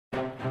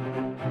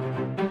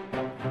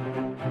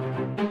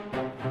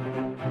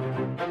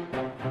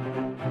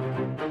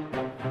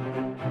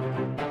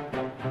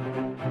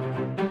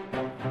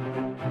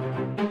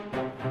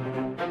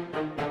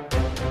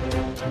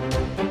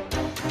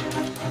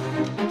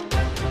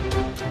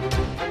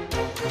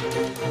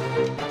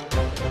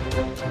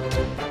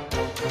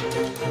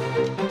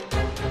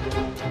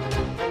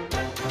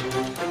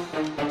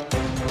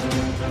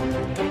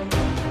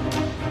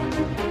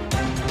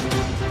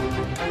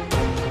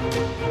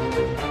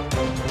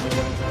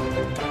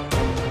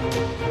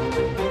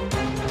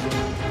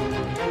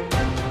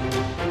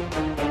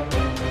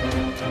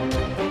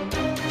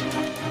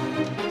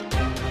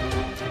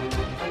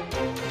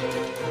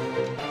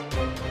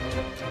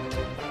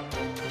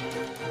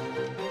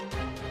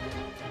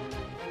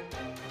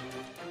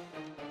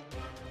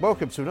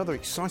Welcome to another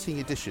exciting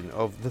edition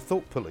of The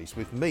Thought Police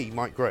with me,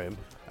 Mike Graham,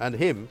 and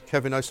him,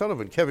 Kevin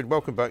O'Sullivan. Kevin,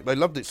 welcome back. They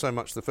loved it so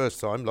much the first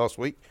time last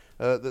week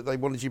that they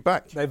wanted you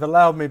back. They've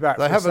allowed me back.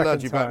 They have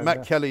allowed you time, back.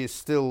 Matt Kelly is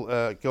still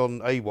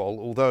gone AWOL,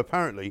 although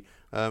apparently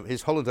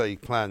his holiday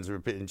plans are a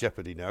bit in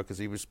jeopardy now because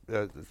he was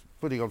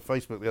putting on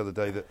Facebook the other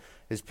day that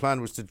his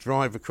plan was to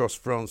drive across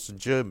France and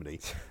Germany.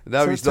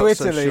 Now he's not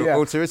so sure,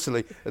 or to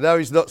Italy. And now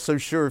he's not so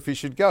sure if he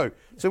should go.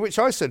 To which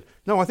I said,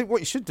 no, I think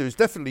what you should do is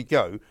definitely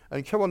go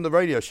and come on the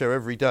radio show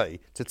every day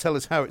to tell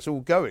us how it's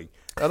all going.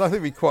 And I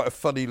think it'd be quite a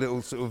funny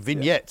little sort of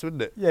vignette,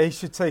 wouldn't it? Yeah, he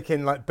should take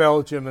in like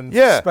Belgium and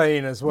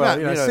Spain as well.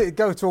 Matt,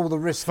 go to all the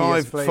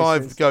riskiest places.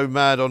 Five go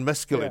mad on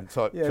mescaline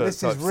type. Yeah, this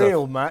type is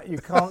real, stuff. Matt. You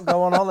can't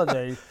go on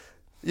holiday.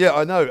 Yeah,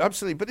 I know,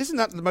 absolutely. But isn't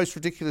that the most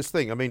ridiculous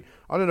thing? I mean,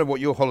 I don't know what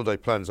your holiday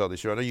plans are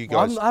this year. I know you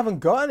guys... I haven't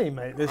got any,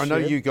 mate, this year. I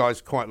know you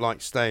guys quite like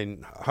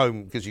staying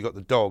home because you got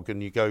the dog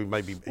and you go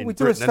maybe in we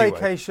Britain do a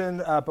staycation,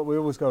 but we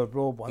always go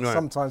abroad once. Right.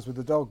 Sometimes with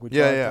the dog, we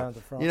drive down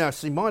to France. You know,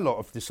 see, my lot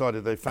have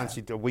decided they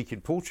fancied a week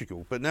in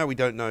Portugal, but now we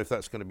don't know if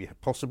that's going to be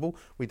possible.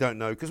 We don't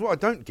know. Because what I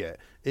don't get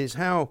is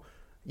how...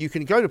 You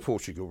can go to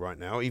Portugal right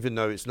now, even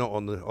though it's not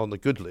on the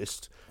good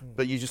list,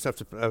 but you just have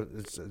to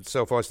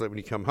self-isolate when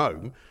you come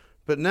home.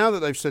 But now that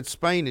they've said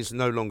Spain is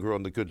no longer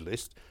on the good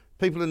list,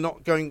 people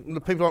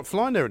aren't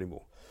flying there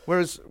anymore.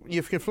 Whereas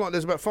you can fly,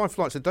 there's about 5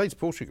 flights a day to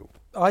Portugal.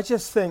 I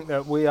just think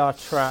that we are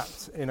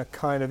trapped in a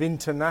kind of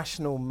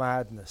international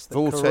madness.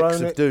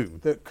 Vortex of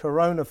doom. That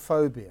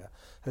coronaphobia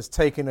has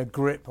taken a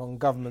grip on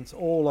governments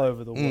all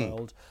over the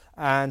world,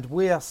 and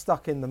we are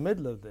stuck in the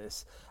middle of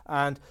this.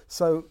 And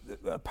so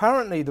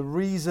apparently the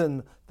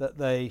reason that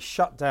they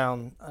shut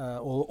down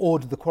or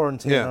ordered the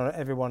quarantine on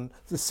everyone,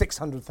 the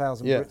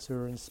 600,000 Brits who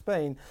are in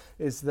Spain,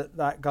 is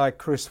that guy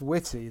Chris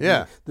Whitty.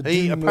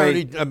 He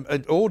apparently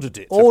ordered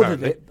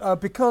it.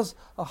 Because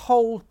a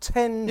whole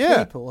 10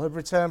 people have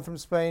returned from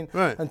Spain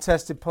and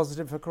tested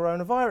positive for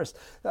coronavirus.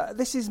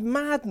 This is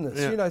madness.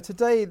 Yeah. You know,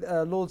 today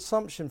Lord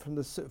Sumption, from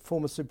the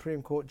former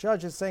Supreme Court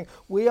judge, is saying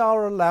we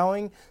are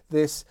allowing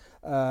this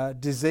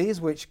disease,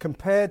 which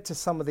compared to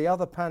some of the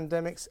other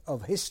pandemics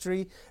of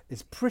history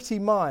is pretty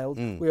mild.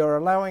 We are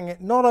allowing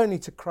it not only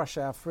to crush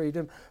our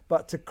freedom,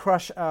 but to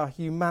crush our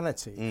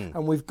humanity.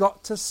 And we've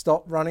got to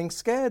stop running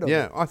scared of it.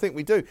 Yeah, I think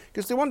we do.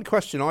 Because the one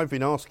question I've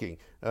been asking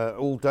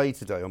all day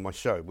today on my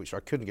show, which I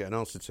couldn't get an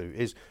answer to,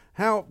 is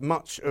how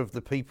much of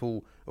the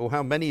people, or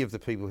how many of the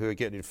people who are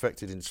getting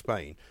infected in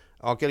Spain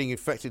are getting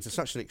infected to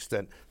such an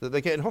extent that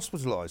they're getting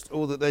hospitalised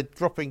or that they're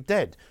dropping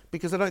dead,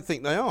 because I don't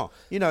think they are.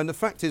 You know, and the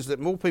fact is that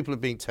more people are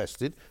being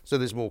tested, so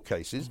there's more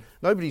cases.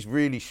 Nobody's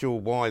really sure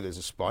why there's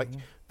a spike.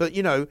 But,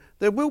 you know,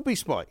 there will be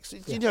spikes.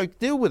 You know,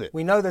 deal with it.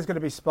 We know there's going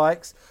to be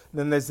spikes.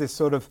 Then there's this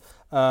sort of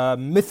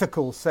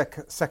mythical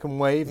second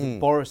wave that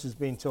Boris has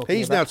been talking about.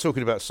 He's now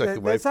talking about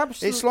second wave.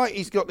 It's like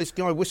he's got this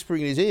guy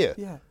whispering in his ear.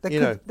 Yeah,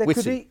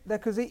 there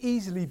could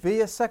easily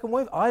be a second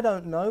wave. I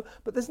don't know,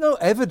 but there's no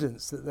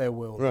evidence that there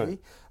will be.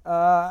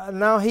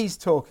 Now he's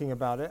talking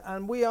about it,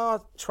 and we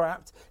are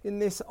trapped in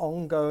this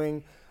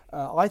ongoing...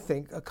 I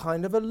think a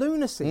kind of a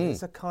lunacy.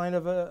 It's a kind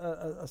of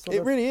a sort of...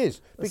 It really is.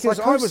 Because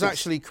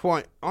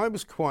I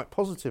was quite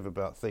positive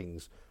about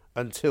things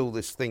until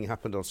this thing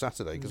happened on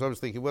Saturday, because I was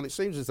thinking, well, it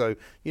seems as though,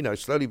 you know,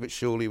 slowly but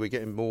surely we're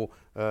getting more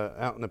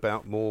out and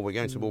about more. We're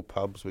going to more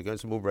pubs. We're going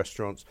to more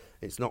restaurants.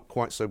 It's not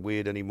quite so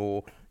weird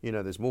anymore. You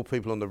know, there's more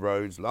people on the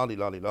roads,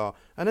 la-di-la-di-la.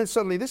 And then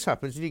suddenly this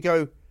happens and you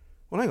go,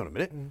 well, hang on a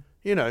minute.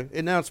 You know,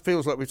 it now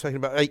feels like we've taken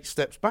about 8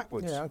 steps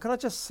backwards. Yeah, and can I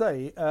just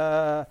say...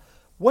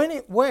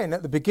 When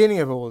at the beginning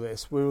of all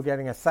this we were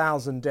getting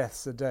 1,000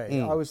 deaths a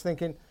day, I was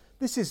thinking,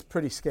 this is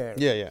pretty scary.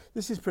 Yeah.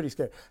 This is pretty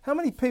scary. How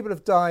many people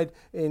have died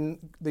in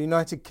the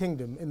United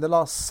Kingdom in the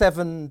last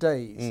 7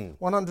 days?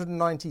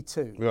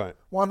 192. Right.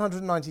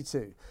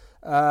 192.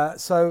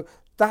 So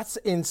that's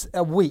in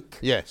a week.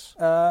 Yes.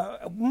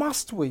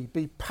 Must we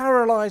be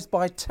paralysed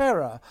by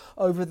terror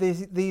over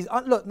these?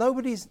 Look,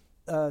 nobody's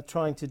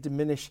trying to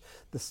diminish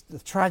the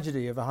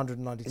tragedy of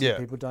 192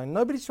 people dying.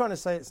 Nobody's trying to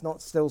say it's not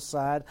still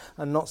sad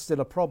and not still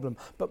a problem.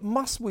 But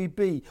must we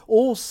be,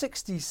 all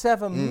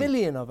 67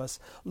 million of us,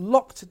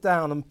 locked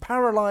down and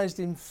paralysed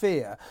in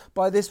fear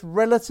by this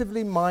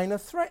relatively minor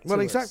threat to us?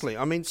 Well, exactly.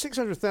 I mean,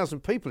 600,000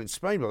 people in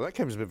Spain, well, that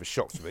came as a bit of a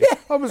shock to me.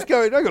 I was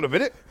going, hang on a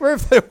minute, where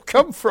have they all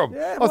come from?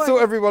 I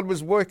thought everyone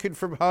was working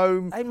from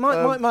home. Hey,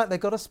 Mike, they've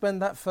got to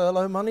spend that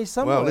furlough money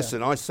somewhere. Well,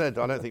 listen, I said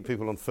I don't think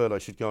people on furlough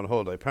should go on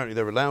holiday. Apparently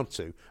they're allowed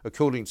to,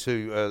 according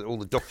to all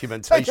the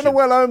documentation. Taking a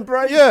well-earned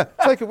break. Yeah,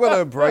 take a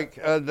well-earned break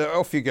and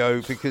off you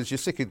go, because you're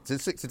sick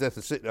to death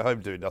of sitting at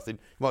home doing nothing.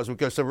 You might as well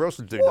go somewhere else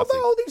and do nothing. What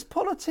about all these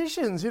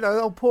politicians? You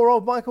know, poor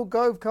old Michael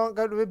Gove can't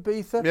go to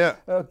Ibiza.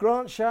 Yeah.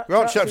 Grant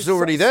Shapps is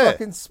already there.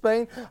 Stuck in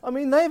Spain. I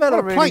mean, they've had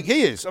a plank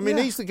he is. I mean,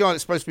 he's the guy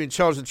that's supposed to be in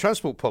charge of the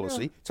transport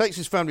policy, takes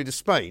his family to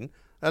Spain,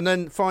 and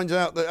then finds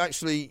out that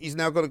actually he's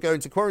now got to go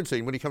into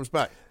quarantine when he comes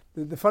back.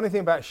 The funny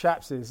thing about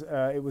Shapps is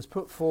it was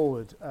put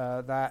forward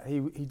that he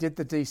did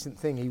the decent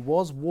thing. He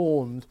was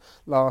warned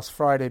last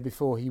Friday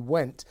before he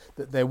went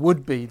that there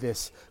would be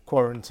this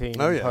quarantine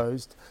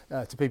imposed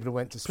to people who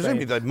went to Spain.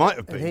 Presumably they might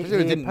have been. Presumably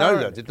they didn't know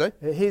that, did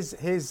they? His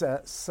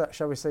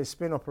shall we say,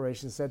 spin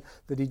operation said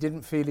that he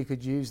didn't feel he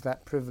could use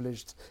that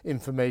privileged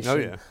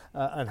information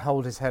and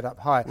hold his head up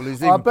high. Well,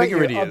 he's even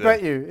bigger idiot. I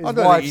bet you. I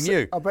don't think he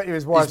knew. I bet you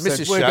his wife said,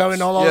 Mrs. "We're Shapps,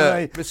 going on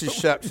holiday." Mrs.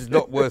 Shapps is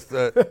not worth.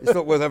 It's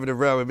not worth having a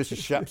row with Mrs.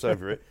 Shapps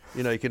over it.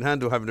 You know, you can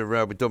handle having a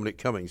row with Dominic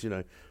Cummings. You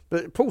know,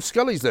 but Paul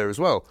Scully's there as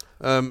well,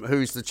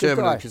 who's the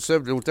chairman of the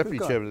Conservative, or deputy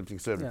chairman of the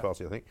Conservative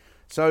Party, I think.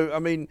 So, I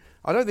mean,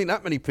 I don't think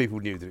that many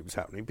people knew that it was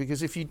happening,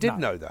 because if you did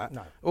know that,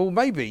 or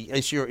maybe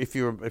if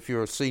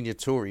you're a senior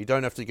Tory, you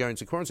don't have to go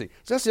into quarantine.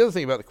 So that's the other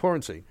thing about the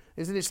quarantine,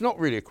 is that it's not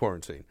really a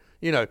quarantine.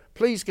 You know,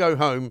 please go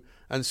home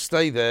and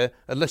stay there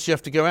unless you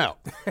have to go out.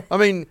 I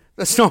mean,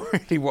 that's not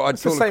really what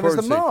I'd call a quarantine. It's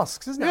the same as the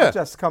masks, isn't it? Yeah.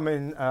 Just come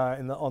in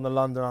on the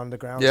London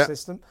Underground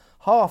system.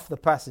 Half the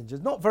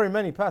passengers, not very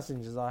many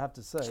passengers, I have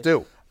to say.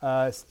 Still.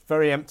 It's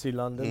very empty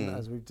London,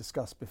 as we've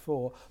discussed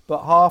before,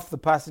 but half the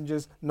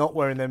passengers not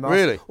wearing their masks.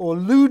 Really? Or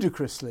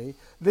ludicrously,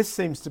 this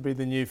seems to be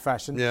the new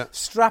fashion,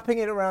 strapping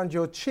it around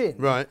your chin.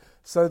 Right.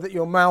 So that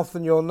your mouth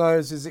and your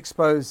nose is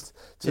exposed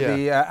to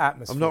the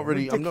atmosphere. I'm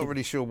not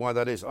really sure why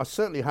that is. I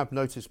certainly have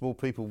noticed more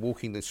people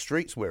walking the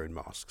streets wearing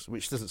masks,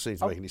 which doesn't seem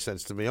to make any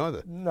sense to me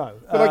either. No.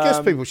 But I guess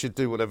people should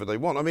do whatever they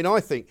want. I mean, I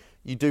think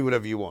you do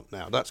whatever you want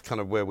now. That's kind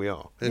of where we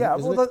are.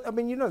 I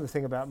mean, you know the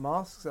thing about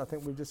masks. I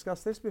think we've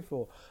discussed this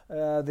before.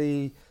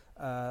 The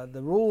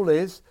rule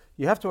is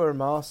you have to wear a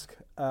mask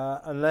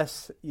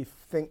unless you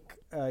think,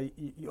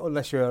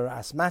 unless you're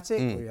asthmatic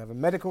or you have a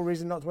medical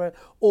reason not to wear it,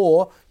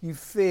 or you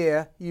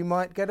fear you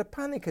might get a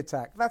panic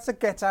attack. That's a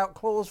get-out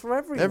clause for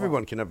everyone.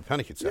 Everyone can have a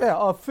panic attack.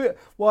 Yeah, I fear.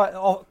 Why,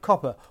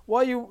 Copper?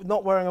 Why are you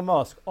not wearing a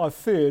mask? I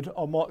feared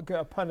I might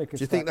get a panic attack.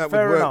 Do you think that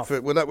would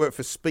work? Will that work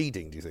for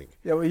speeding? Do you think?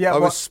 Yeah, I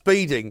was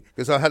speeding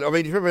because I had. I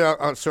mean, you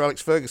remember Sir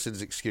Alex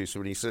Ferguson's excuse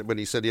when he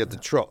said he had the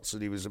trots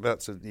and he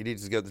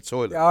needed to go to the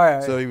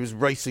toilet, so he was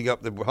racing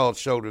up the hard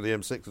shoulder of the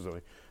M6 or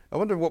something. I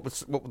wonder what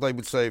they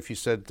would say if you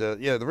said,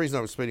 the reason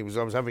I was speeding was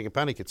I was having a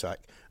panic attack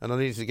and I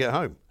needed to get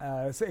home.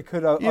 So it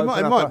could it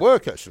might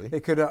work, actually.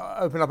 It could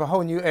open up a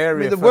whole new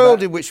area. I mean, the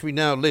world in which we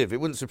now live, it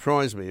wouldn't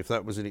surprise me if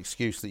that was an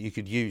excuse that you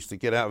could use to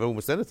get out of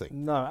almost anything.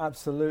 No,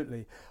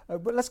 absolutely.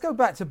 But let's go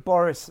back to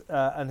Boris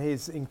and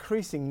his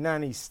increasing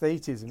nanny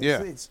statism.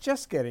 It's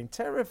just getting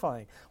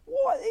terrifying.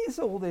 What is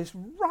all this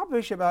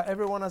rubbish about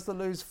everyone has to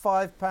lose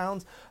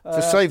 £5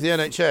 to save the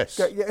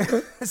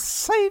NHS?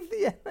 Save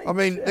the NHS. I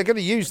mean, they're going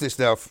to use this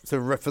now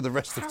for the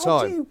rest of time.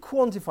 How do you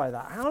quantify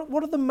that?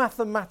 What are the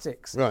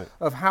mathematics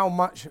of how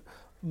much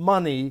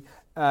money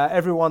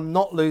everyone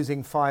not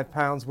losing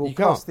 £5 will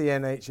cost the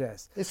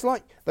NHS? It's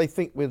like they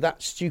think we're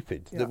that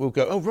stupid that we'll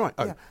go,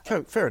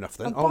 fair enough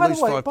then, I'll lose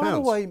 £5. By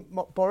the way,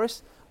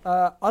 Boris,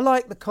 I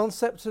like the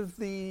concept of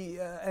the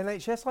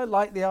NHS. I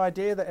like the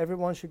idea that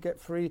everyone should get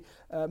free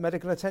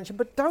medical attention,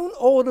 but don't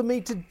order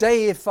me to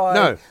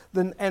deify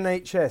the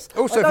NHS.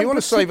 Also, if you want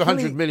to save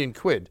 100 million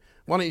quid,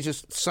 why don't you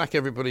just sack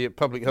everybody at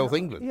Public Health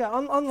England? Yeah,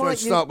 unlike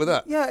start with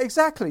that. Yeah,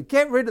 exactly.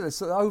 Get rid of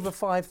this. Over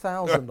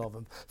 5,000 of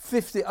them.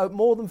 50,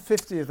 more than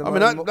 50 of them. I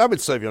mean, that would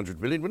save you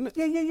 100 million, wouldn't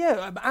it?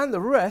 Yeah. And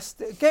the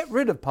rest, get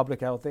rid of Public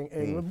Health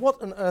England.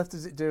 What on earth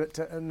does it do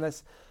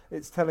unless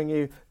it's telling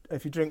you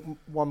if you drink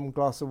one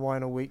glass of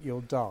wine a week,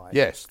 you'll die?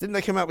 Yes. Didn't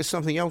they come out with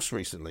something else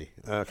recently?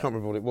 I can't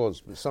remember what it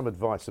was, but some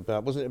advice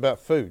about, wasn't it about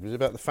food? Was it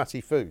about the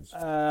fatty foods?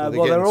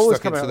 They're always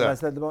coming out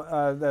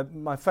with that.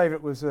 My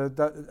favourite was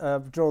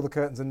draw the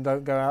curtains and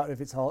don't go out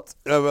if it's hot.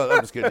 Oh, well,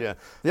 that was good, yeah.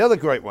 The other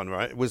great one,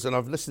 was, and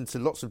I've listened to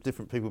lots of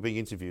different people being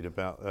interviewed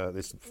about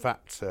this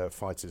fat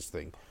fighters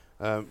thing.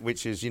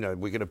 Which is, we're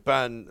going to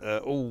ban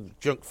all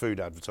junk food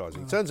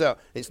advertising. It turns out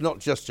it's not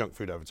just junk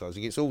food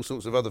advertising, it's all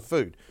sorts of other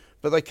food.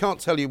 But they can't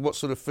tell you what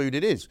sort of food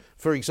it is.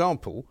 For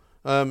example,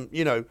 can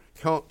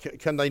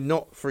they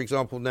not, for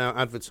example, now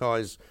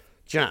advertise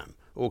jam?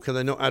 Or can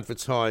they not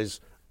advertise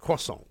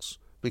croissants?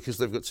 Because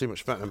they've got too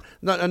much fat in them.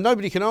 No, and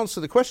nobody can answer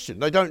the question.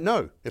 They don't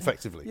know,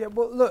 effectively. Yeah,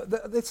 well, look,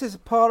 this is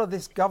part of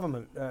this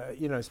government.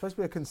 It's supposed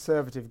to be a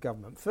Conservative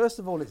government. First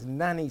of all, it's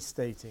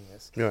nanny-stating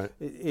us. Right.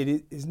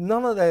 It is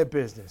none of their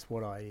business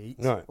what I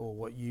eat or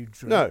what you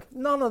drink. No.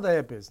 None of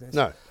their business.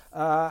 No.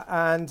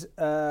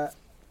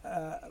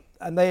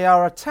 And they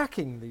are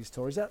attacking these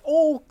Tories at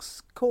all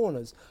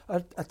corners,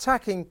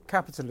 attacking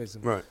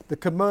capitalism, the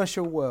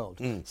commercial world.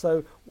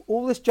 So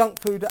all this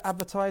junk food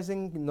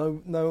advertising,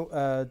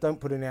 don't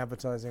put any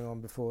advertising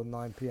on before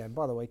 9 p.m.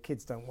 By the way,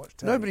 kids don't watch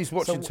television. Nobody's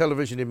watching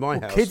television in my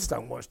house. Kids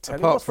don't watch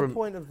television. What's the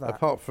point of that?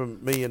 Apart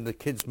from me and the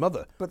kid's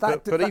mother.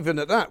 But even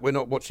at that, we're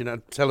not watching a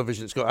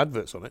television that's got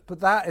adverts on it. But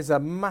that is a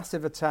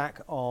massive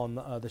attack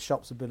on the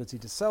shop's ability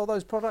to sell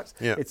those products.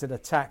 Yeah. It's an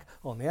attack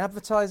on the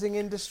advertising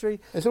industry.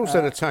 It's also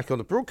an attack on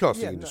the broadcast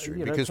broadcasting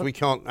industry because we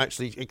can't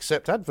actually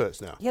accept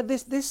adverts now. Yeah,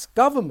 this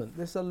government,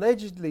 this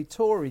allegedly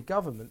Tory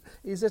government,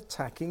 is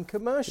attacking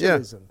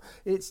commercialism.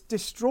 Yeah. It's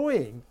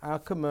destroying our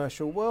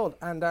commercial world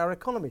and our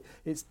economy.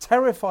 It's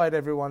terrified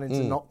everyone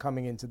into not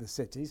coming into the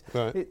cities.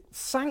 Right. It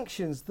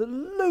sanctions the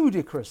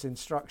ludicrous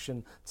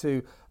instruction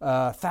to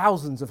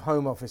thousands of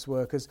Home Office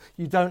workers,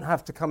 you don't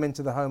have to come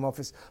into the Home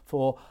Office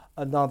for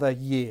another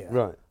year.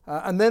 Right.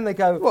 And then they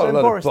go,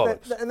 Boris,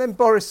 and then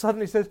Boris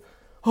suddenly says,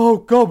 oh,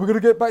 God, we're going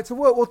to get back to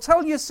work. Well,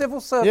 tell your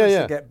civil servants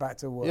to get back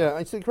to work. Yeah,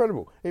 it's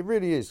incredible. It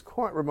really is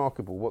quite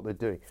remarkable what they're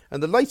doing.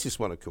 And the latest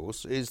one, of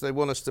course, is they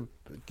want us to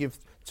give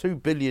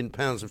 £2 billion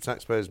of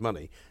taxpayers'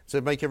 money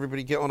to make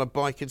everybody get on a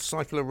bike and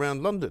cycle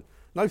around London.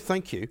 No,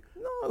 thank you.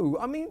 No,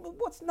 I mean,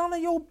 what's none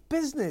of your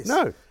business?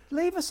 No.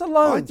 Leave us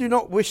alone. I do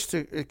not wish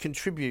to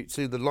contribute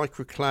to the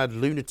lycra-clad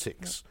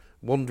lunatics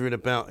wandering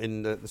about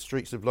in the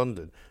streets of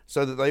London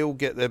so that they all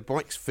get their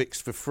bikes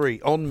fixed for free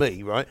on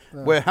me, right?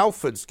 Yeah. Where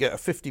Halfords get a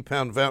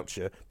 £50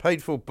 voucher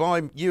paid for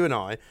by you and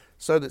I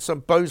so that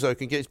some bozo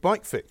can get his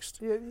bike fixed.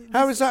 Yeah,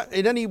 how is that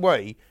in any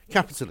way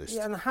capitalist?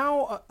 Yeah, and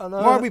how...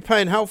 why are we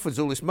paying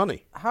Halfords all this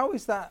money? How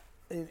is that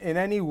in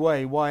any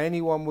way why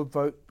anyone would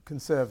vote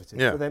Conservative?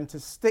 For them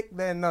to stick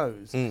their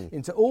nose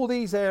into all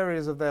these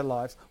areas of their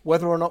lives,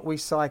 whether or not we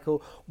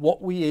cycle,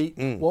 what we eat,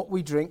 what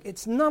we drink,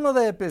 it's none of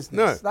their business.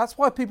 No. That's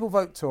why people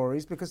vote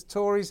Tories, because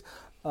Tories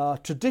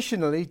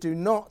traditionally do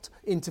not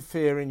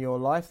interfere in your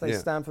life. They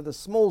stand for the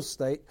small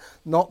state,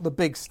 not the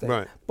big state.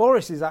 Right.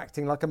 Boris is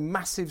acting like a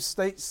massive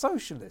state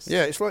socialist.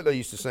 Yeah, it's like they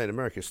used to say in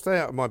America, stay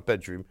out of my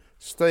bedroom,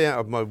 stay out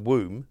of my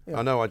womb. Yeah.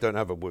 I know I don't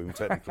have a womb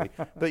technically,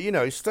 but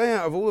stay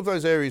out of all of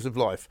those areas of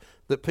life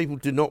that people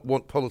do not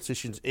want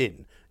politicians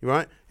in,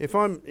 right? If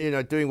I'm,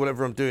 doing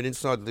whatever I'm doing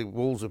inside the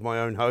walls of my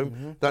own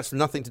home, that's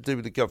nothing to do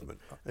with the government.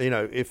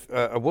 If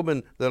a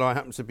woman that I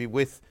happen to be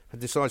with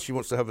decides she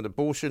wants to have an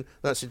abortion,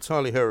 that's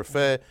entirely her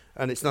affair,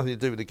 and it's nothing to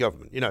do with the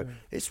government.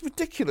 It's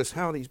ridiculous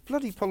how these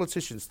bloody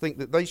politicians think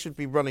that they should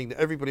be running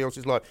everybody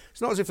else's life.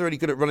 It's not as if they're any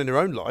good at running their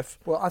own life.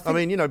 Well, I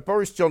mean,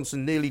 Boris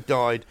Johnson nearly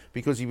died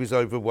because he was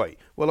overweight.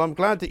 Well, I'm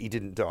glad that he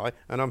didn't die,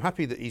 and I'm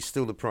happy that he's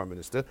still the Prime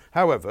Minister.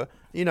 However,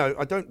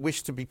 I don't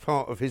wish to be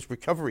part of his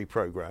recovery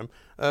programme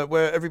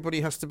where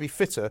everybody has to be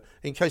fitter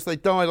in case they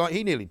die like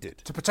he nearly did.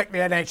 To protect the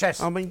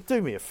NHS. I mean,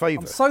 do me a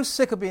favour. I'm so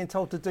sick of being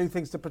told to do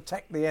things to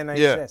protect the NHS.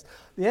 Yeah.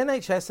 The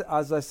NHS,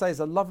 as I say, is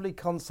a lovely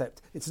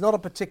concept. It's not a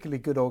particularly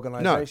good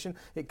organisation. No.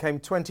 It came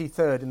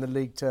 23rd in the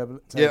league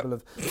table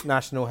of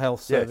National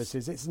Health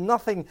Services. Yes. It's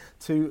nothing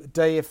to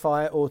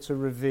deify or to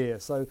revere.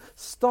 So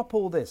stop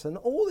all this. And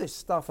all this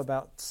stuff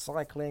about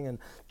cycling and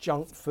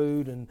junk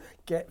food and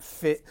get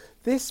fit,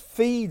 this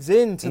feeds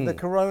into the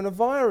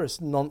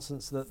coronavirus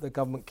nonsense that the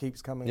government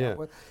keeps coming up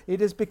with.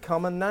 It has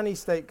become a nanny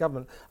state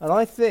government. And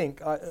I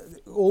think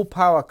all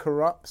power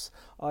corrupts.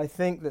 I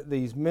think that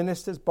these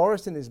ministers,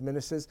 Boris and his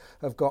ministers,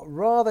 have got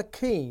rather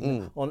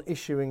keen on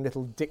issuing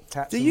little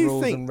diktats and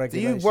rules and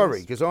regulations. Do you worry,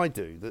 because I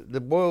do, that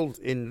the world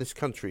in this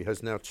country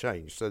has now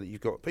changed so that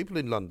you've got people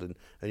in London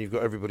and you've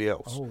got everybody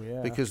else? Oh,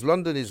 yeah. Because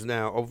London is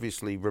now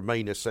obviously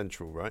Remainer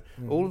central, right?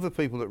 All of the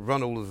people that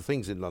run all of the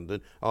things in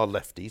London are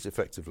lefties,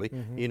 effectively.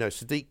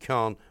 Sadiq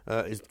Khan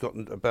has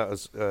gotten about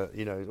as,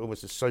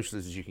 almost as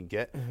socialist as you can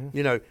get.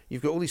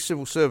 You've got all these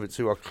civil servants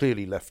who are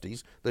clearly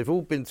lefties. They've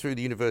all been through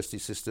the university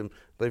system.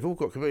 They've all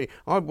got completely...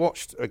 I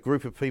watched a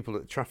group of people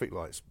at traffic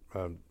lights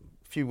a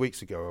few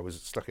weeks ago. I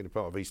was stuck in a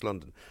part of East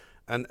London,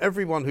 and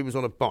everyone who was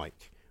on a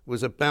bike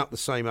was about the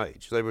same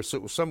age. They were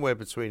sort of somewhere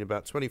between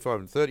about 25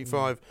 and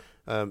 35.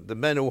 The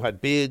men all had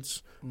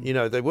beards.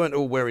 They weren't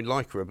all wearing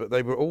lycra, but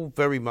they were all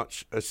very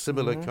much a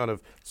similar kind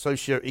of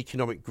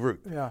socio-economic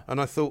group. Yeah. And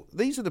I thought,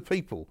 these are the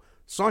people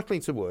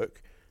cycling to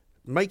work,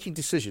 making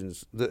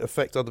decisions that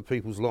affect other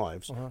people's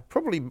lives,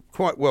 probably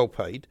quite well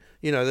paid.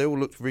 They all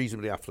looked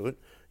reasonably affluent.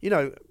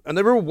 And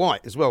they were all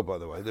white as well, by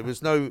the way. There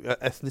was no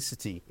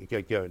ethnicity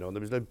going on.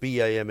 There was no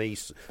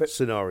BAME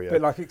scenario. A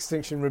bit like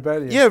Extinction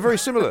Rebellion. Yeah, very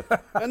similar.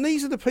 And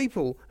these are the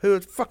people who are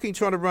fucking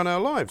trying to run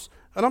our lives.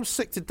 And I'm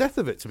sick to death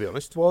of it, to be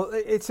honest. Well,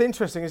 it's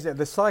interesting, isn't it?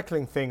 The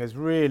cycling thing has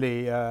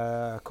really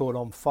caught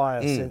on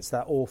fire since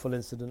that awful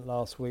incident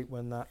last week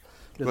when that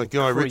little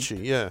Guy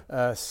Ritchie,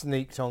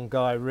 sneaked on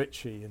Guy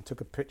Ritchie and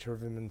took a picture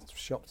of him and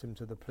shopped him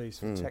to the police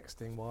for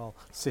texting while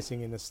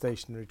sitting in a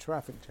stationary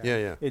traffic jam.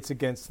 Yeah. It's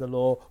against the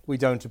law. We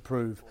don't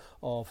approve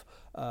of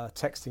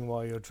texting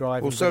while you're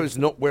driving. Well, so is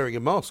not wearing a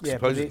mask,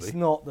 supposedly. But it's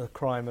not the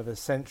crime of the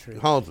century.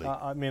 Hardly.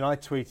 I mean, I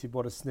tweeted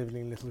what a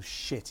snivelling little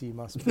shit he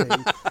must be.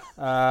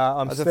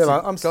 I'm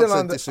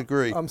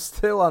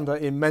still under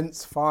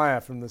immense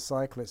fire from the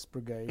cyclist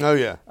brigade. Oh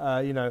yeah.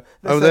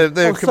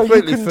 They're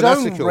completely so you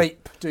fanatical. condone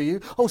rape, do you?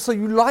 Oh, so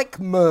you like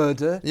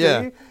murder? Yeah.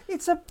 Do you?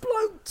 It's a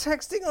bloke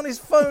texting on his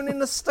phone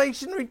in a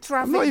stationary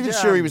traffic I'm not even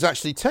jam. sure he was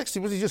actually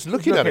texting. Was he just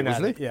looking at it,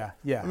 wasn't he?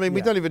 Yeah. I mean,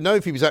 we don't even know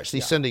if he was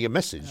actually sending a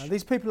message.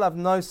 These people have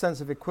no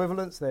sense of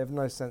equivalence. They have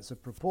no sense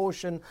of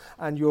proportion.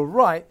 And you're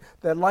right.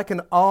 They're like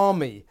an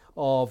army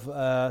of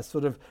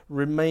sort of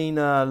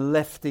Remainer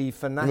lefty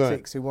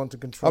fanatics who want to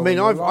control. I mean,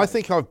 your life. I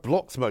think I've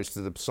blocked most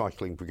of the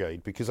cycling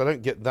brigade because I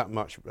don't get that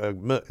much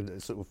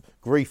sort of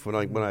grief when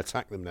I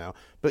attack them now.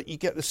 But you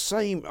get the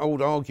same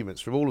old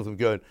arguments from all of them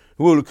going,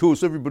 well, of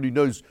course, everybody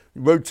knows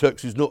road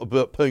tax is not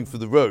about paying for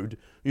the road.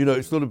 You know,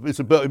 it's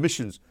about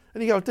emissions.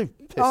 And you go, do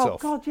piss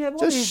off. Oh, God, yeah, what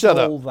Just is shut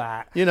all up.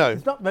 that? You know,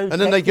 It's not road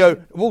and then they tax,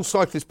 go, all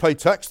cyclists pay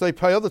tax, they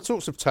pay other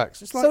sorts of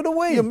tax. It's like, So do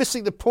we. You're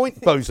missing the point,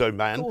 bozo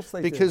man. Of course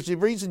they because do.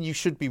 the reason you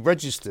should be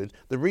registered,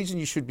 the reason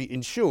you should be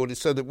insured is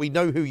so that we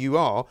know who you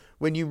are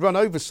when you run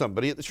over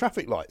somebody at the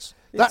traffic lights.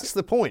 That's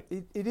the point.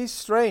 It is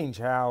strange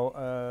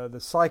how the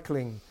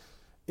cycling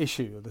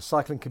issue, or the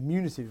cycling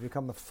community, has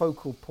become the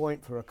focal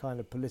point for a kind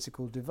of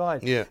political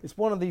divide. Yeah. It's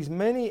one of these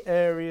many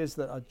areas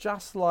that are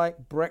just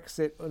like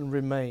Brexit and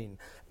Remain.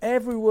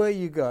 Everywhere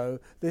you go,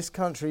 this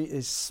country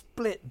is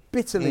split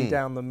bitterly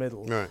down the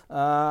middle. Right.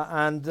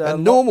 And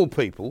normal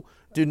people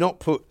do not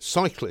put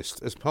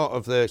cyclist as part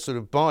of their sort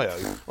of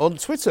bio on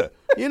Twitter.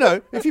 You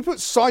know, if you put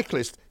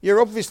cyclist, you're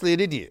obviously an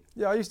idiot.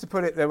 Yeah, I used to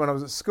put it there when I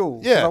was at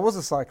school. Yeah. I was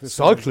a cyclist.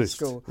 when I was at Cyclist.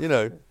 school. You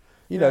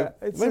know,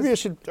 it maybe says- I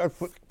should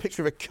put a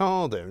picture of a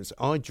car there and say,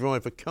 I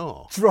drive a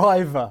car.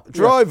 Driver.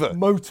 Driver. Yeah.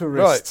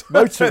 Motorist.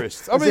 Right,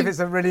 motorist. I As mean, if it's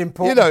a really You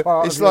important know,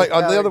 part it's of your like the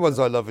other character. ones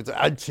I love. It's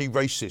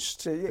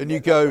anti-racist, Yeah, and yeah, you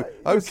go,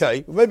 it's-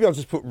 okay, well, maybe I'll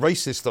just put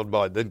racist on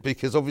mine then,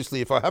 because obviously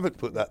if I haven't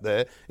put that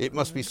there, it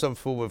must be some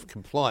form of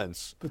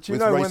compliance But you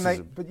with know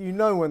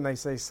racism. when they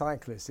say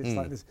cyclist, it's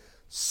like this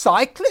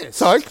cyclist.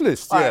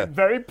 Cyclist, yeah. I'm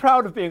very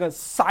proud of being a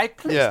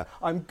cyclist. Yeah.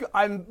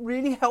 I'm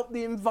really help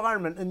the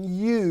environment, and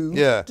you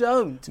Yeah.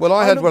 don't. Well,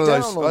 I had look one of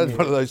down those. on I had you.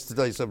 one of those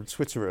today. Some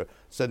Twitterer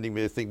sending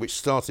me a thing which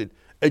started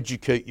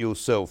 "Educate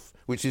yourself,"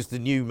 which is the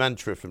new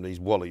mantra from these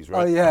wallies,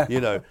 right? Oh, yeah.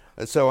 You know,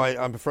 and so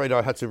I'm afraid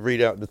I had to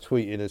read out the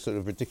tweet in a sort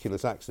of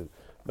ridiculous accent.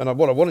 And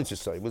what I wanted to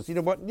say was, you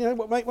know what, mate?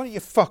 Why don't you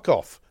fuck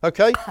off,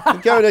 okay?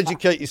 And go and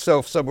educate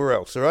yourself somewhere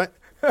else, all right?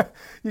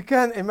 You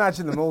can't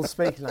imagine them all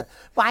speaking like,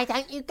 Why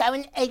don't you go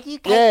and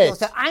educate Yes.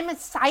 yourself? I'm a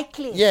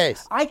cyclist.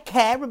 Yes. I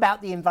care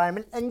about the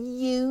environment and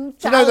you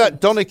Do you don't. know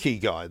that Donachie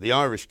guy, the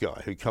Irish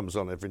guy who comes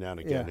on every now and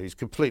again, Yeah. who's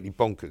completely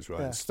bonkers, right?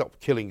 Yeah. And Stop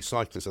Killing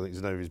Cyclists, I think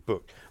is the name of his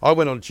book. I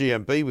went on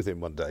GMB with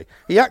him one day.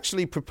 He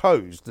actually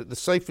proposed that the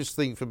safest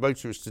thing for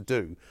motorists to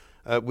do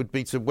would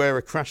be to wear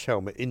a crash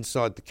helmet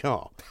inside the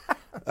car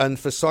and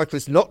for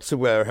cyclists not to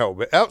wear a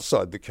helmet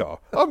outside the car.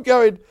 I'm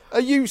going, are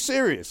you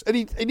serious? And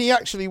he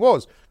actually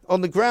was,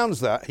 on the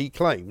grounds that he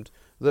claimed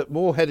that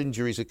more head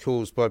injuries are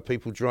caused by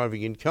people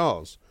driving in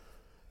cars.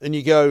 And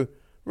you go,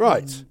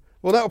 right,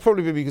 well, that'll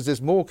probably be because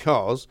there's more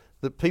cars,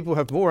 that people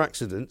have more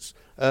accidents,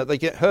 they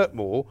get hurt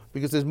more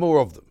because there's more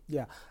of them.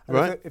 yeah. And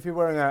Right. if you're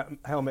wearing a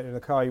helmet in a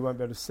car, you won't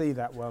be able to see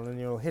that well, and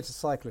you'll hit a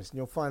cyclist, and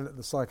you'll find that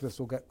the cyclist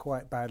will get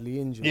quite badly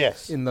injured.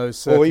 Yes. In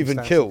those Or even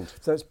circumstances. killed.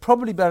 So it's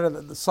probably better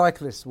that the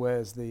cyclist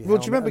wears the. Well,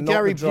 do you remember helmet and not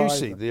Gary the driver.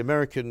 Busey, the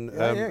American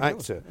Yeah, yeah, of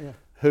course, actor, yeah.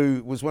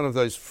 who was one of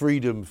those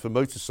freedom for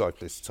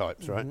motorcyclists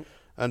types, right? Mm-hmm.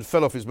 And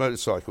fell off his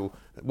motorcycle,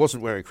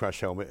 wasn't wearing a crash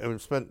helmet, and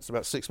spent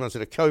about 6 months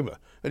in a coma.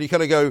 And you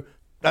kind of go,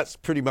 that's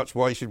pretty much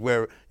why you should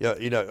wear,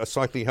 a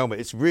cycling helmet.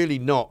 It's really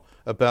not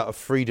about a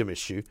freedom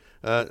issue.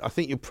 I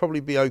think you'll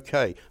probably be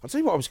okay. I'll tell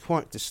you what I was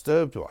quite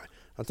disturbed by.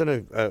 I don't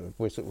know,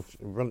 we're sort of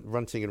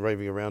ranting and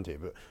raving around here,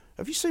 but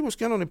have you seen what's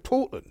going on in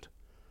Portland?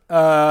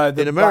 The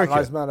In America, Black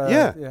Lives Matter,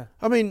 yeah.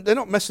 I mean, they're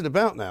not messing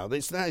about now.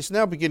 It's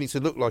now beginning to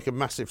look like a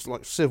massive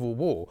civil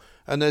war,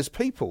 and there's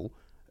people,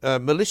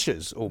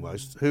 militias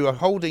almost, who are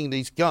holding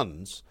these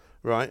guns,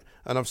 right?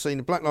 And I've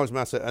seen Black Lives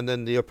Matter, and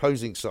then the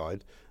opposing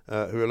side,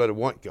 who are a load of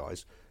white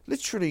guys,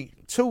 literally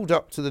tooled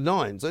up to the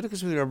nines. They look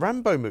as if they're a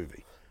Rambo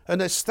movie,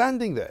 and they're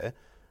standing there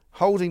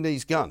holding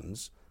these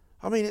guns.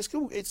 I mean, it's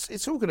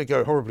all going to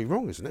go horribly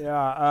wrong, isn't it?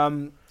 Yeah.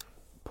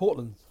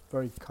 Portland's a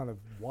very kind of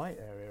white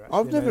area. Actually,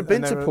 I've never and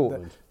been they're- to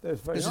Portland.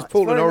 This This is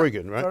Portland,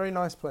 Oregon, right? Very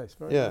nice place.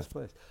 Very Yeah. nice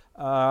place.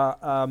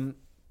 Well,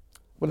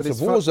 But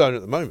it's a war zone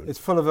at the moment. It's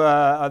full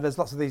of. There's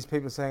lots of these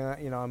people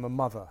saying, I'm a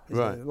mother.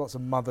 Right. Lots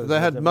of mothers. They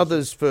in had the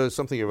mothers for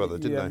something or other,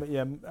 didn't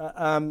yeah, they?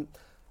 Yeah.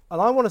 And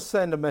I want to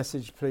send a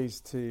message, please,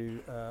 to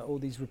all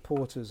these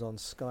reporters on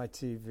Sky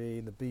TV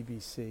and the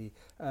BBC.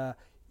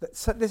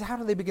 How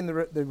do they begin the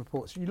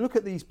reports? You look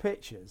at these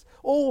pictures,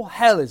 all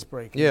hell is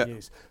breaking Yeah.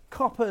 news.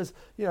 Coppers,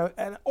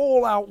 an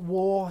all-out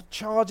war,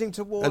 charging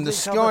towards And the each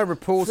Sky other.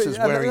 reporters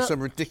And wearing the some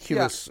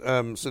ridiculous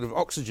sort of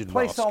oxygen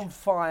place mask. on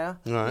fire,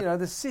 Right.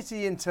 the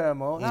city in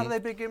turmoil. How do they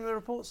begin the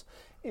reports?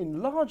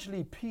 In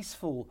largely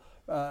peaceful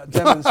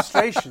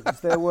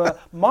demonstrations, there were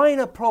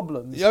minor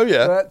problems Oh,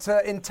 yeah.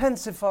 that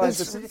intensified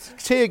the city. There's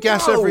tear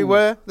gas No,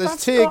 everywhere. There's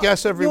that's tear not-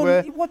 gas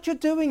everywhere. What you're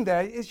doing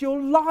there is you're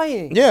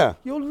lying. Yeah.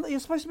 You're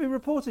supposed to be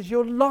reporters.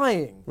 You're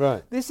lying.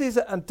 Right. This is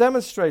a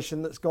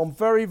demonstration that's gone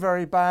very,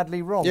 very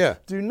badly wrong. Yeah.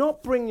 Do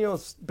not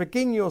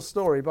begin your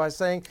story by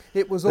saying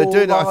it was They're all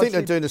doing, I think largely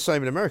they're doing the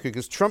same in America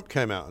because Trump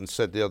came out and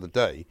said the other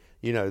day,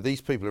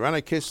 these people are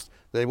anarchists.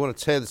 They want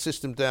to tear the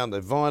system down.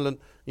 They're violent.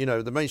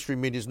 The mainstream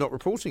media is not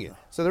reporting it.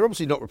 So they're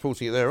obviously not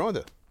reporting it there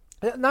either.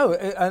 No,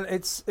 and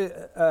it's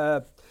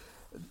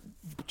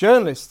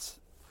journalists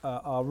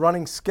are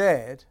running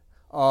scared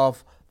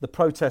of the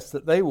protests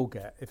that they will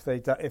get if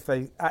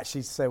they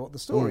actually say what the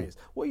story is.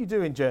 What you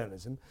do in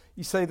journalism,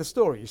 you say the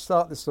story. You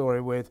start the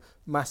story with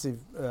massive,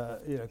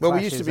 Well,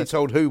 we used to be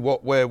told who,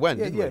 what, where, when,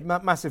 didn't we?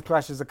 Massive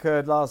clashes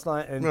occurred last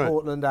night in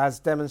Portland as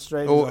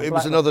demonstrators. Or it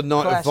was another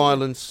night of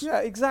violence. Yeah,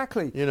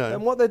 exactly. You know.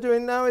 And what they're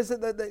doing now is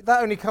that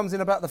only comes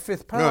in about the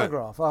 5th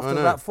paragraph. Right. After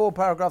about 4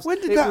 paragraphs.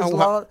 When did that all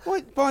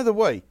happen? By the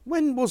way,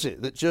 when was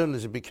it that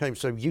journalism became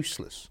so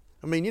useless?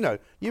 I mean,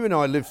 you and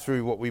I lived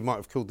through what we might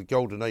have called the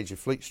golden age of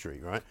Fleet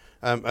Street, right?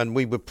 And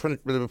there were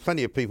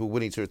plenty of people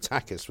willing to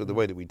attack us for the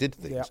way that we did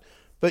things. Yeah.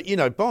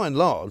 But, by and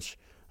large,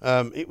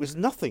 it was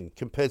nothing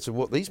compared to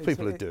what these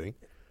people are doing.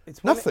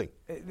 It's nothing.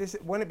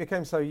 When it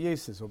became so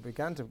useless, or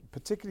began to,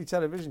 particularly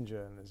television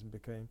journalism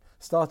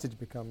started to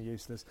become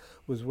useless,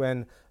 was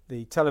when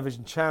the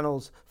television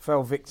channels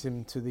fell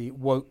victim to the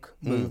woke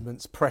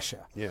movement's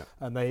pressure. Yeah.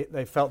 And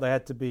they felt they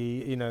had to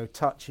be,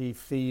 touchy,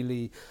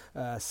 feely,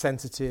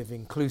 sensitive,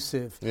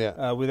 inclusive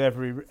with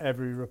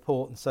every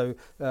report. And so,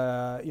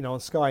 on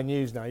Sky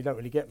News now, you don't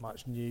really get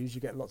much news.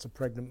 You get lots of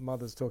pregnant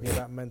mothers talking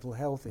about mental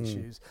health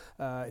issues.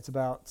 It's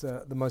about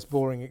the most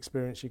boring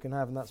experience you can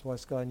have, and that's why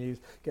Sky News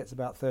gets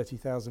about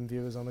 30,000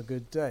 viewers on a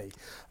good day.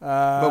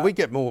 Well, we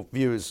get more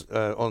viewers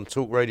on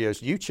Talk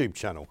Radio's YouTube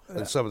channel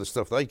than some of the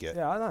stuff they get.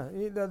 Yeah, I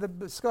know.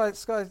 The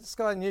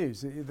Sky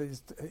News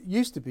it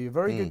used to be a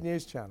very good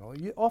news channel.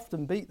 You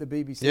often beat the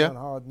BBC on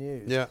hard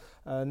news. Yeah.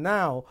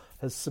 Now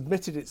has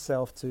submitted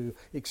itself to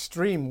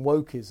extreme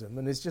wokeism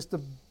and is just a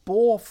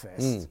bore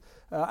fest.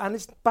 And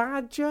it's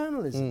bad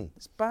journalism.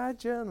 It's bad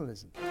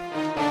journalism.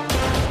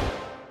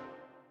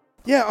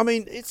 Yeah, I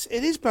mean, it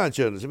is bad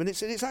journalism, and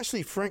it's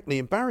actually, frankly,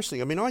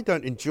 embarrassing. I mean, I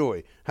don't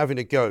enjoy having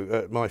a go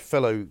at my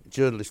fellow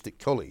journalistic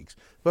colleagues,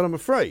 but I'm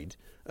afraid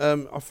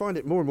I find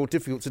it more and more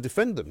difficult to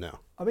defend them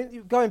now. I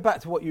mean, going back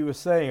to what you were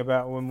saying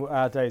about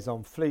our days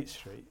on Fleet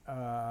Street,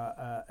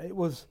 it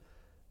was,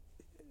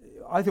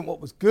 I think,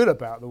 what was good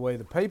about the way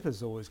the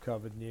papers always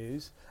covered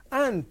news,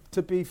 and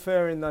to be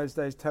fair, in those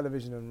days,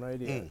 television and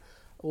radio,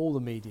 all the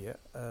media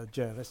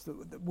journalists,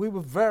 we were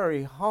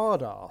very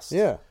hard-assed.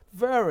 Yeah.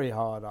 Very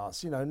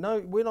hard-assed. No,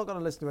 we're not going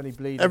to listen to any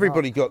bleeding.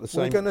 Everybody got the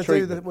same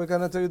treatment. We're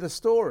going to do the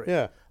story.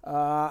 Yeah.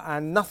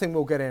 And nothing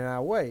will get in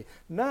our way.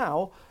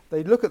 Now,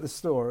 they look at the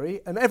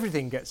story and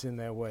everything gets in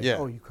their way. Yeah.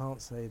 Oh, you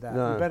can't say that.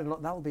 No. You better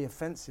not. That will be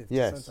offensive.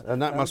 Yes,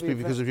 and that must be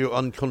because of your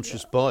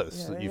unconscious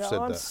bias that you've said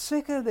I'm that.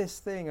 sick of this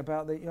thing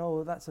about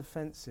that's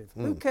offensive.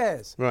 Who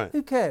cares? Right.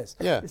 Who cares?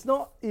 Yeah. It's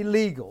not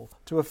illegal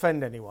to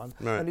offend anyone,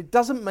 right. and it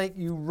doesn't make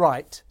you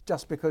right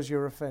just because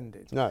you're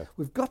offended. No.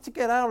 We've got to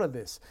get out of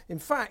this. In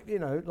fact,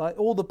 like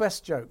all the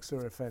best jokes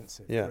are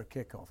offensive for a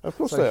kick-off. Of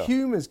course they so are.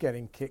 Humour's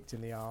getting kicked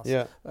in the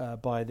arse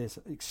by this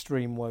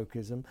extreme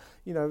wokeism.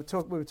 We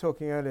were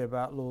talking earlier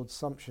about Lord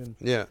Sumption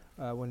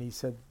when he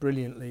said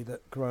brilliantly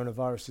that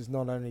coronavirus is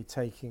not only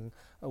taking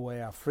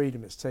away our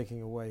freedom, it's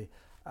taking away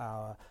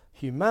our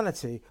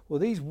humanity. Well,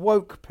 these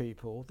woke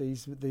people,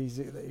 these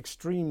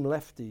extreme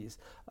lefties,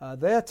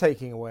 they're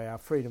taking away our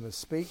freedom of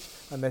speech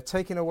and they're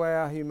taking away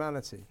our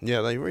humanity.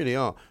 Yeah, they really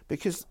are.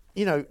 Because,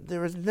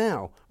 there is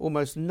now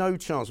almost no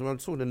chance. I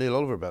was talking to Neil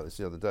Oliver about this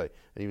the other day,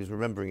 and he was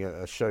remembering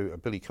a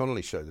Billy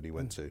Connolly show that he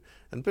went to.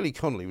 And Billy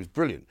Connolly was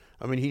brilliant.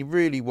 I mean, he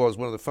really was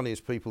one of the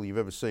funniest people you've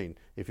ever seen,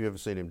 if you've ever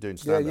seen him doing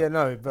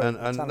stand-up.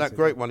 And that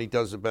great one he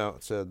does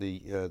about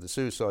the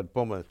suicide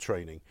bomber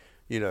training.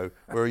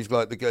 Where he's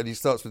like and he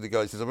starts with the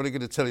guy. He says, "I'm only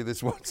going to tell you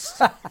this once."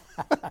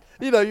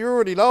 You're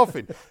already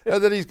laughing,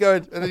 and then he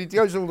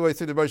goes all the way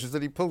through the motions.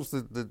 Then he pulls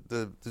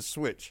the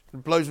switch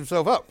and blows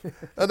himself up,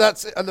 and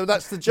that's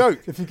the joke.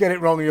 If you get it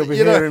wrong, you'll be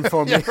hearing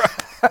from me.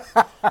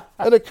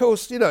 And of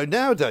course,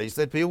 nowadays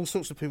there'd be all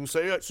sorts of people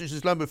saying, "That's just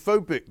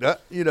Islamophobic."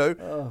 That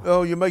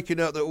oh, you're making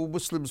out that all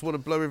Muslims want to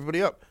blow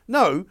everybody up.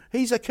 No,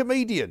 he's a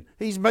comedian.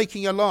 He's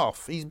making a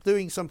laugh. He's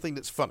doing something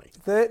that's funny.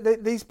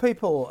 These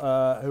people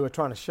who are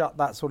trying to shut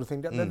that sort of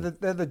thing down,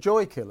 they're the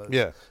joy killers.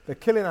 Yeah. They're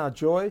killing our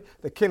joy.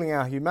 They're killing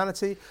our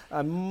humanity,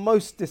 and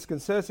most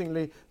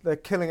disconcertingly, they're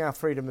killing our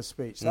freedom of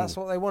speech. That's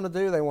what they want to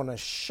do. They want to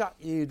shut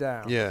you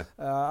down. Yeah.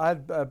 I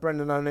had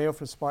Brendan O'Neill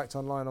from Spiked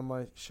Online on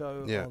my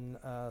show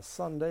on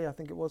Sunday, I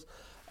think it was,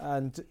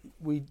 and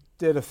we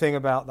did a thing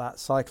about that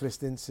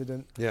cyclist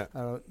incident. Yeah.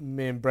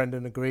 Me and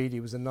Brendan agreed he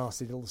was a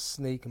nasty little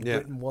sneak, and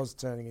Britain was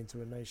turning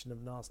into a nation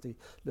of nasty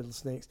little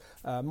sneaks.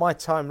 My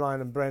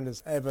timeline and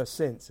Brendan's ever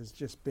since has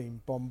just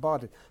been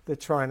bombarded. They're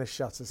trying to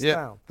shut us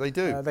down. They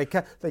do.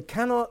 They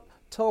cannot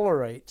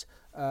tolerate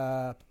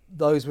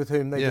those with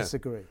whom they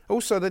disagree.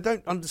 Also, they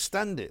don't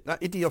understand it.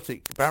 That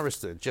idiotic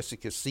barrister,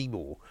 Jessica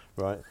Seymour,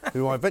 right,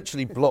 who I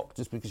eventually blocked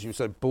just because she was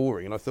so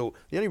boring, and I thought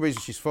the only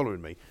reason she's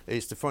following me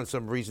is to find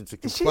some reason to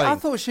complain. I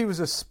thought she was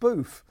a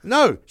spoof.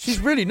 No, she's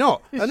really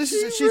not. And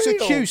she's real? a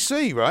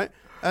QC, right?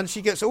 And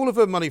she gets all of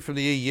her money from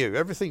the EU.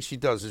 Everything she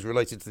does is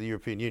related to the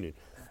European Union.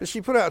 But she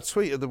put out a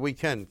tweet at the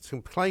weekend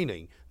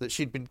complaining that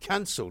she'd been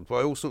cancelled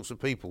by all sorts of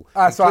people,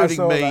 That's right, I including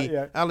saw me, that,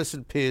 yeah.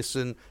 Alison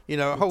Pearson,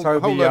 a whole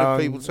Toby load Young, of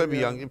people, Toby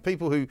yeah. Young, and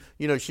people who,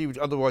 she would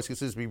otherwise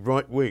consider to be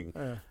right-wing.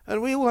 Yeah.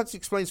 And we all had to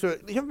explain to her,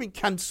 you haven't been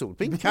cancelled.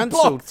 Being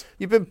cancelled,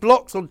 you've been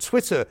blocked on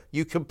Twitter,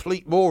 you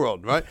complete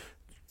moron, right?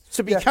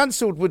 To be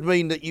cancelled would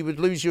mean that you would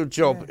lose your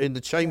job in the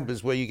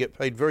chambers where you get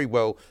paid very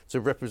well to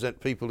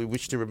represent people who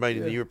wish to remain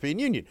in the European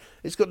Union.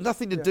 It's got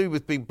nothing to do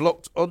with being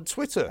blocked on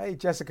Twitter. Hey,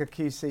 Jessica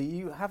QC,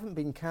 you haven't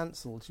been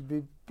cancelled. You've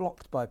been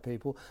blocked by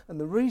people. And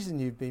the reason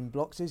you've been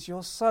blocked is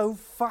you're so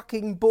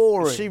fucking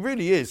boring. She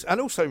really is.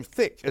 And also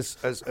thick as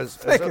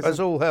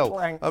all hell.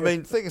 plank. I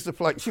mean, thick as a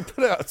plank. She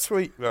put out a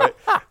tweet, right?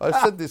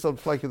 I said this on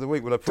Flake of the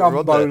Week when I put her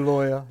on there. Dumbo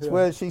lawyer. It's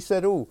where she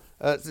said,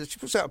 she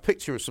puts out a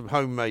picture of some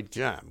homemade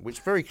jam,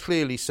 which very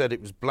clearly said it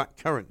was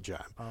blackcurrant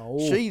jam. Oh.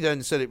 She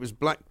then said it was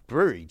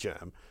blackberry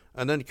jam,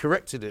 and then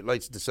corrected it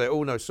later to say,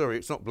 oh, no, sorry,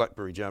 it's not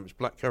blackberry jam, it's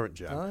blackcurrant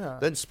jam. Oh, yeah.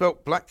 Then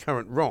spelt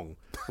blackcurrant wrong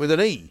with an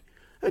E.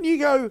 And you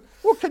go,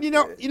 well, can you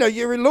not,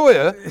 you're a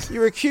lawyer,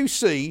 you're a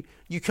QC,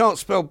 you can't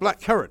spell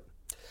blackcurrant.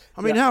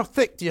 I mean, how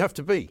thick do you have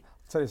to be?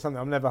 I'll tell you something,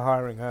 I'm never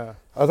hiring her.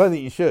 I don't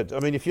think you should. I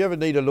mean, if you ever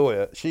need a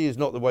lawyer, she is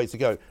not the way to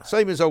go.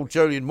 Same as old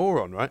Jolyon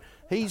Moron, right?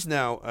 He's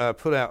now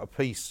put out a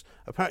piece.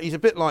 Apparently, he's a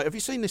bit like. Have you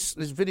seen this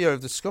video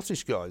of the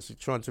Scottish guys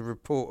trying to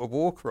report a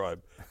war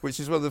crime, which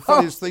is one of the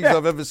funniest things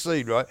I've ever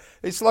seen? Right?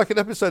 It's like an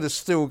episode of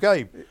Still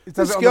Game. He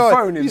does it on the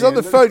phone, he's on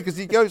the phone because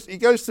he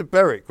goes to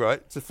Berwick,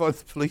 right, to find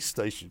the police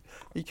station.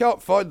 He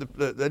can't find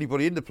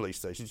anybody in the police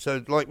station.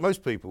 So, like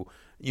most people,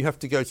 you have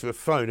to go to a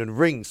phone and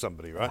ring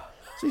somebody, right?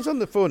 So he's on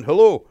the phone.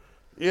 Hello.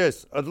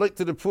 Yes, I'd like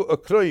to report a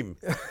crime.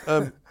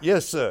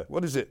 Yes, sir.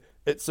 What is it?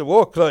 It's a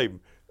war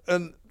crime.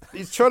 And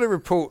he's trying to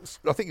report,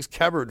 I think it's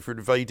Cameron for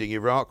invading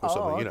Iraq or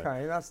something.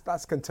 Okay,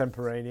 that's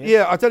contemporaneous.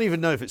 Yeah, I don't even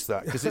know if it's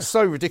that because it's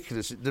so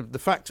ridiculous. The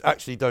facts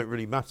actually don't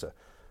really matter.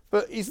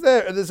 But he's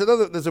there, and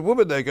there's a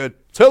woman there going,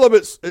 tell him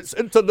it's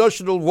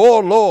international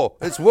war law.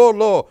 It's war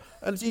law.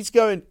 And he's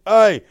going,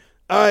 aye,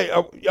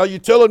 are you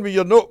telling me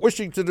you're not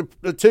wishing to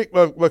take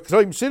my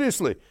crime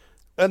seriously?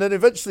 And then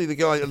eventually the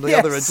guy on the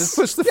other end just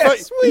puts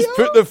he's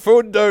put the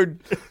phone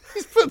down.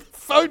 He's put the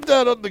phone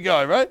down on the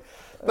guy, right?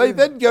 They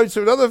then go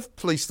to another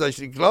police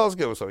station in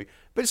Glasgow or something.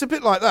 But it's a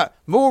bit like that.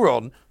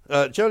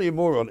 Jolyon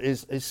Moron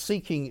is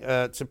seeking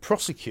to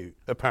prosecute,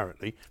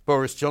 apparently,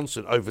 Boris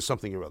Johnson over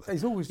something or other.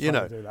 He's always trying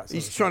to do that.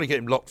 He's trying to get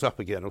him locked up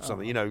again or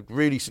something.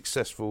 Really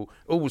successful,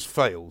 always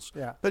fails.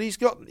 Yeah. But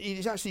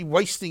he's actually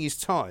wasting his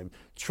time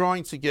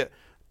trying to get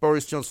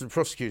Boris Johnson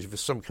prosecuted for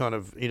some kind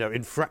of,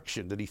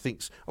 infraction that he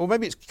thinks, or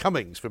maybe it's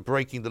Cummings for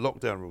breaking the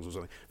lockdown rules or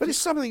something. But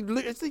it's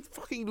the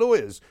fucking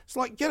lawyers. It's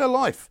like, get a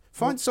life.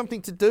 Find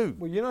something to do.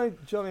 Well,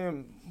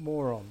 Jolyon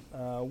Moron,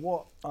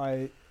 what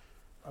I'm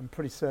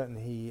pretty certain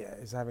he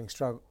is having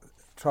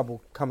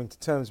trouble coming to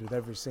terms with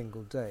every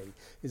single day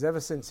is ever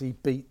since he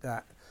beat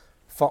that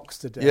fox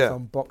to death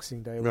on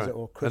Boxing Day, was it,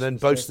 or Christmas and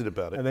then boasted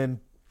about it. And then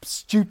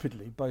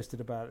stupidly boasted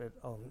about it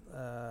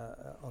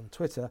on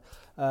Twitter.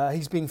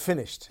 He's been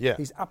finished. Yeah.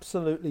 He's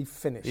absolutely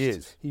finished. He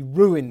is. He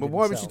ruined himself.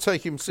 Well, why would you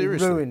take him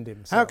seriously? He ruined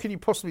himself. How can you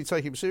possibly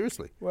take him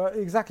seriously? Well,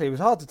 exactly. It was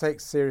hard to take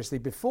seriously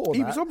before He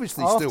that. was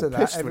obviously After still that,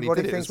 pissed when he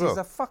did it as well.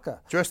 Everybody thinks he's a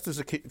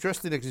fucker.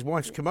 Dressed in his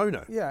wife's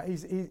kimono. Yeah,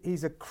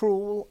 he's a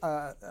cruel,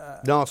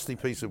 nasty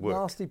piece of work.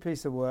 Nasty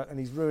piece of work, and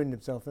he's ruined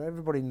himself, and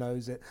everybody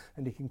knows it.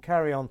 And he can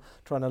carry on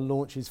trying to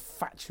launch his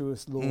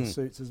fatuous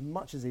lawsuits as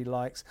much as he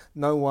likes.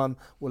 No one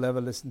will ever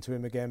listen to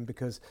him again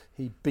because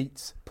he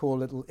beats poor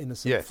little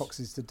innocent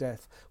foxes to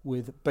death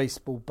with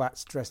baseball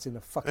bats dressed in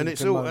a fucking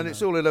kimono. And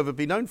it's all he'll ever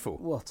be known for.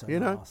 What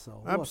an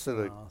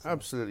arsehole.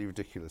 Absolutely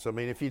ridiculous. I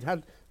mean, if you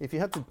had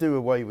to do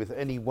away with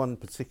any one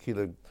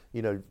particular,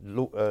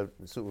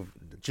 sort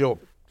of job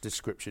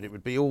description, it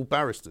would be all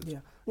barristers. Yeah.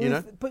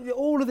 Well, but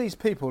all of these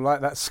people,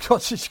 like that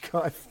Scottish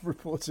guy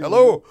reporting.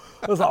 Hello.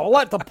 I was like, I'd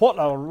like to put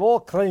a raw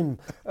cream.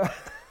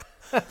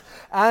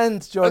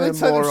 And Jolyon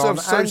Moron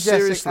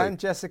and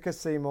Jessica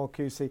Seymour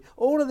QC,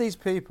 all of these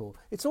people,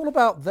 it's all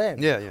about them.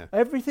 Yeah.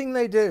 Everything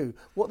they do,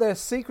 what they're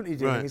secretly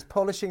doing is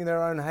polishing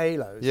their own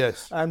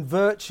halos and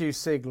virtue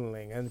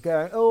signalling and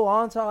going, oh,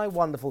 aren't I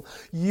wonderful?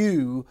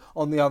 You,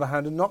 on the other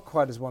hand, are not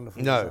quite as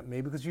wonderful as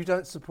me because you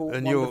don't support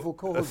wonderful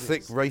causes. And you're a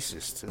thick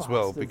racist as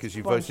well because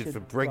you voted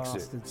for Brexit,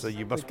 bastards. so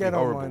you must be get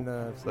horrible. On my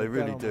nerves. They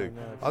really do.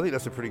 I think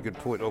that's a pretty good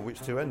point on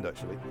which to end,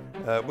 actually.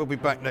 We'll be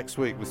back next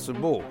week with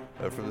some more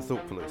from the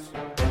Thought Police.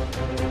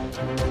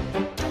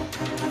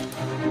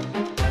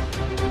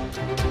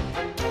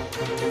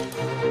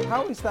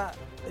 How is that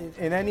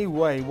in any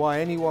way why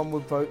anyone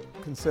would vote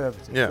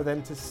Conservative? For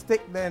them to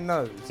stick their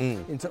nose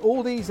into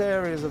all these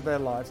areas of their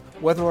lives,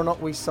 whether or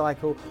not we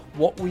cycle,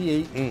 what we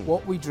eat,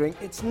 what we drink,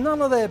 it's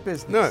none of their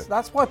business. No.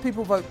 That's why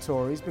people vote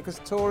Tories, because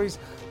Tories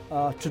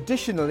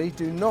traditionally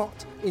do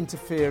not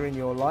interfere in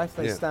your life.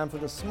 They Yeah. stand for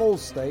the small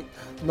state,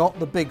 not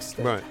the big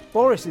state. Right.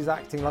 Boris is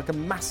acting like a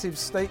massive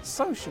state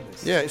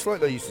socialist. Yeah, it's like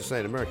they used to say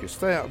in America,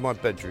 stay out of my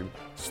bedroom,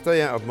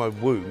 stay out of my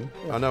womb.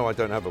 I know I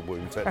don't have a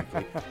womb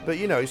technically, but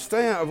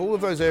stay out of all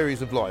of those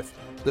areas of life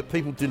that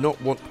people do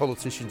not want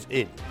politicians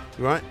in,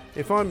 right?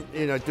 If I'm,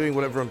 doing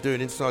whatever I'm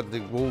doing inside the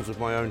walls of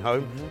my own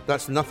home,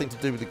 that's nothing to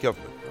do with the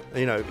government.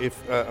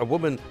 If a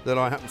woman that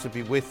I happen to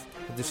be with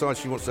decides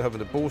she wants to have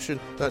an abortion,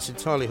 that's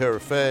entirely her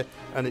affair,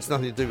 and it's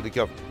nothing to do with the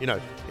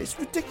government. It's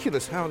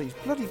ridiculous how these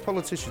bloody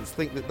politicians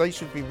think that they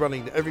should be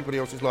running everybody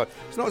else's life.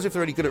 It's not as if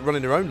they're any good at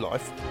running their own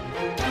life.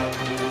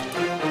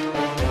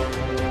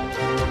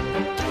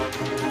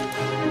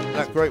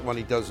 That great one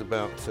he does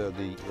about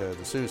the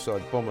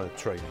suicide bomber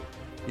training.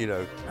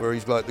 Where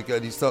he's like the guy,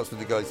 and he starts with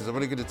the guy, he says, I'm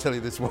only going to tell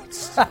you this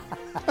once.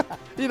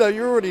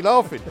 You're already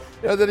laughing.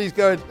 And then he's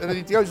going, and then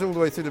he goes all the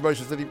way through the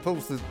motions, then he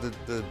pulls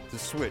the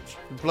switch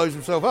and blows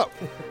himself up.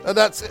 And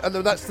that's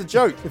the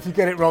joke. If you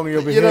get it wrong,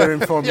 you'll be hearing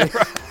from me.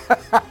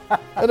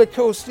 And of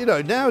course,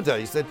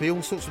 nowadays there'd be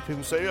all sorts of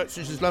people saying, it's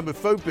just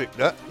Islamophobic,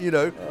 that,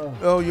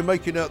 oh, you're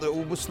making out that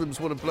all Muslims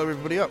want to blow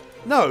everybody up.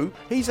 No,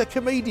 he's a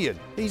comedian.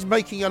 He's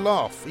making a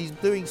laugh. He's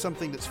doing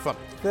something that's funny.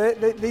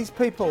 These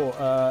people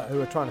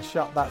who are trying to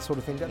shut that sort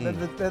of thing down,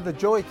 they're the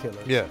joy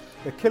killers. Yeah.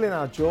 They're killing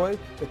our joy,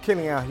 they're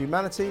killing our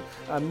humanity,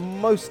 and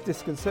most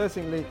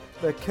disconcertingly,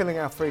 they're killing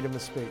our freedom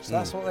of speech.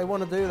 That's what they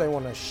want to do. They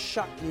want to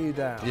shut you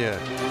down. Yeah.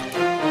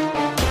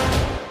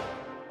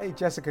 Hey,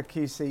 Jessica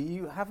QC,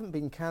 you haven't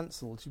been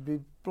cancelled. You've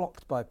been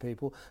blocked by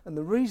people, and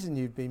the reason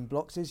you've been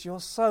blocked is you're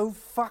so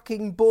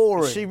fucking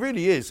boring. She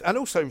really is, and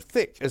also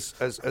thick as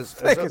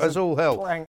Thick as all hell. plank.